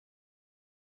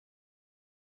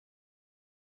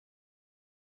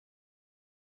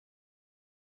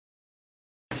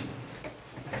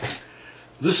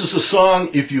This is the song,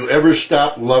 If You Ever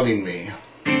Stop Loving Me.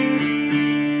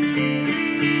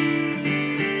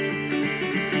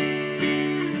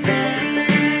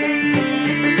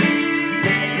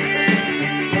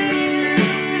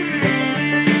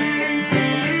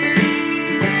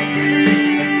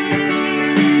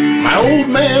 My old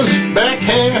man's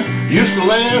backhand used to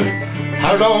land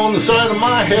hard on the side of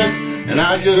my head, and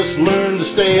I just learned to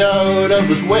stay out of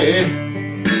his way.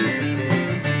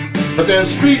 But then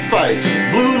street fights,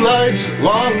 blue lights,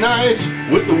 long nights,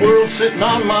 with the world sitting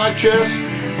on my chest,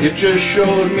 it just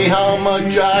showed me how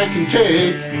much I can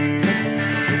take.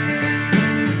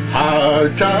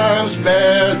 Hard times,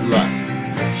 bad luck,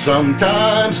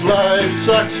 sometimes life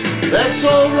sucks. That's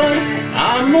alright,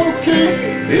 I'm okay.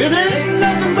 It ain't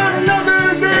nothing but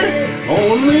another day.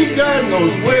 Only God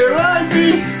knows where I'd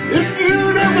be if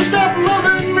you'd ever stop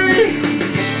loving me.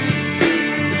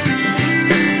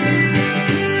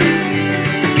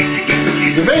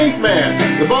 The bank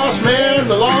man, the boss man,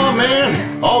 the law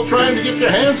man, all trying to get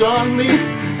their hands on me,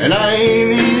 and I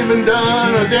ain't even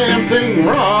done a damn thing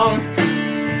wrong.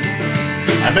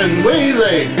 I've been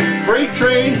waylaid, freight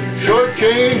train, short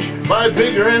change by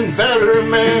bigger and better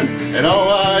man, and all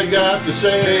I got to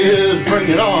say is bring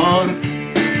it on.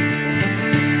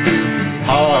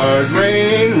 Hard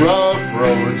rain, rough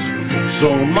roads,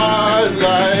 so my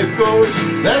life goes.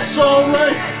 That's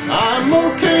alright, I'm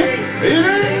okay. It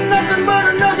ain't nothing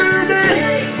but another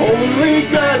day. Only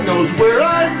God knows where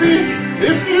I'd be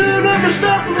if you'd ever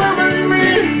stop loving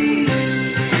me.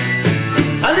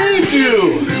 I need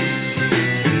you,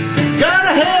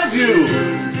 gotta have you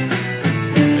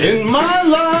in my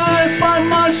life, by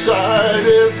my side.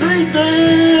 Every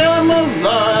day I'm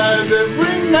alive,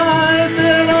 every night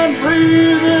that I'm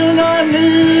breathing, I'm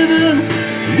needing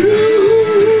you.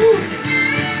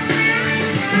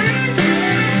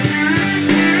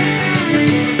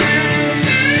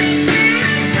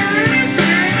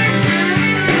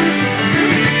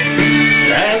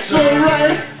 That's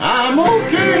alright, I'm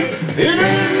okay. It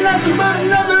ain't nothing but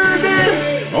another day.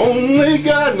 Only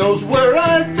God knows where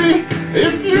I'd be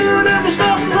if you'd ever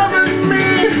stop loving me.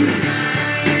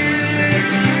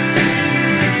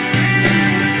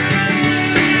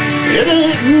 It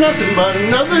ain't nothing but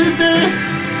another day.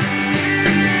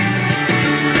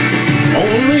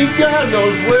 Only God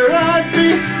knows where I'd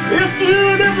be if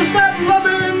you'd ever stop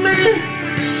loving me.